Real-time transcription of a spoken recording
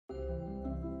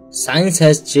Science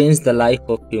has changed the life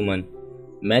of human.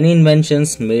 Many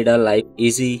inventions made our life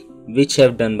easy, which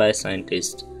have done by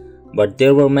scientists. But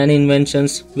there were many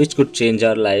inventions which could change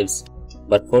our lives,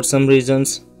 but for some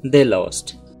reasons they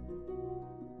lost.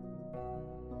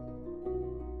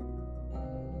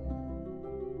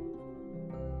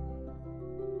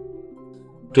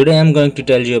 Today I am going to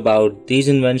tell you about these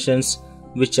inventions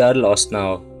which are lost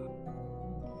now.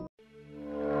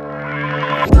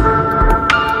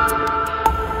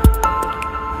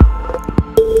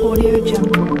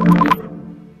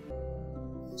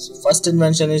 So first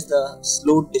invention is the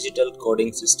Sloot Digital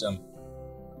Coding System.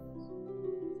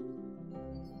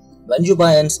 When you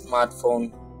buy a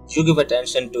smartphone, you give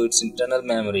attention to its internal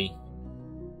memory.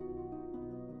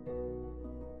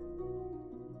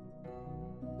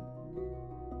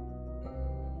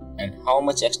 And how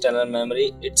much external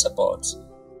memory it supports.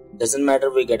 Doesn't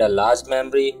matter we get a large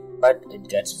memory, but it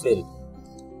gets filled.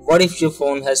 What if your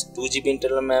phone has 2 GB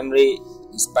internal memory?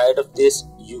 In spite of this,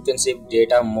 you can save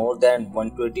data more than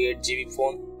 128 GB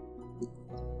phone.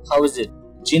 How is it?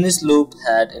 Genius Loop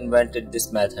had invented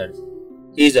this method.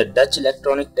 He is a Dutch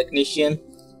electronic technician.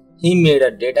 He made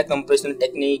a data compression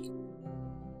technique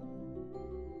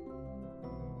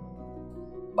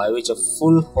by which a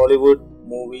full Hollywood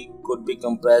movie could be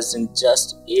compressed in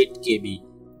just 8 KB.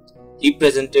 He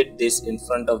presented this in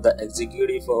front of the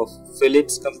executive of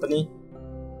Philips company.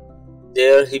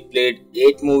 There he played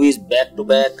 8 movies back to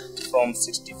back from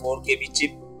 64 KB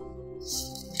chip.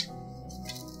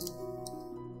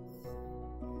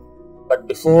 But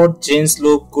before Genius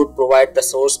Loop could provide the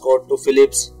source code to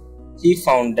Philips, he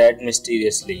found dead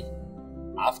mysteriously.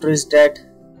 After his death,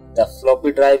 the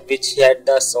floppy drive which had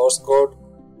the source code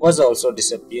was also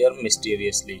disappeared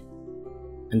mysteriously.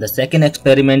 And the second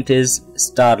experiment is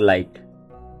Starlite.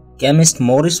 Chemist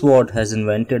Morris Watt has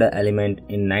invented an element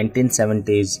in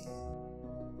 1970s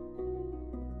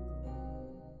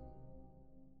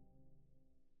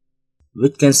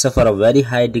which can suffer a very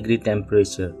high degree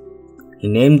temperature. He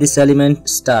named this element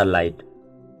Starlite.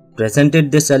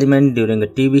 Presented this element during a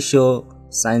TV show,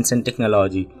 Science and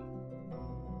Technology.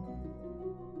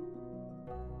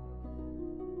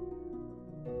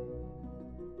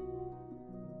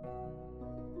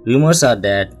 Rumors are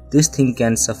that this thing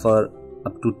can suffer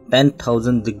up to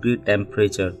 10,000 degree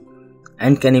temperature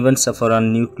and can even suffer a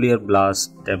nuclear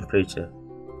blast temperature.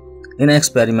 In an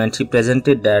experiment, he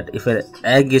presented that if an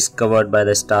egg is covered by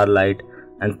the starlight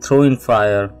and thrown in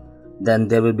fire, then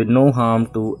there will be no harm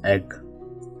to egg.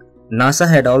 NASA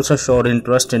had also showed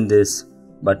interest in this,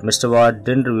 but Mr. Watt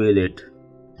didn't reveal it,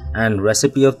 and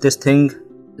recipe of this thing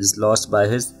is lost by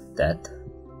his death.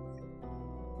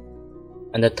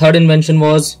 And the third invention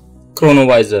was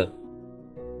Chronovisor.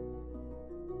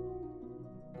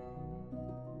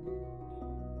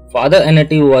 Father and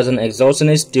Nettie was an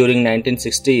exorcist during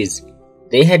 1960s.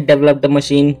 They had developed a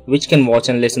machine which can watch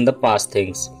and listen to past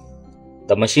things.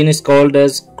 The machine is called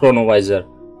as Chronovisor.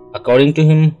 According to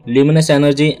him, luminous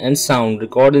energy and sound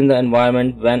record in the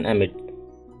environment when emitted.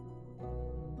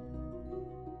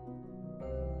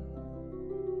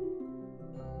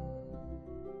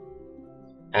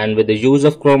 And with the use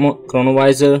of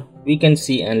Chronovisor, we can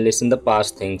see and listen to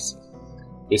past things.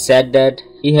 He said that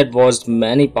he had watched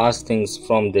many past things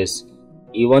from this.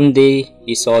 Even though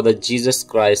he saw the Jesus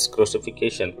Christ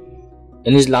crucifixion.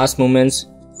 In his last moments,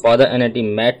 Father Annette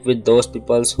met with those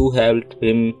people who helped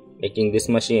him making this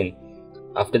machine.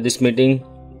 After this meeting,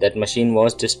 that machine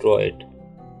was destroyed.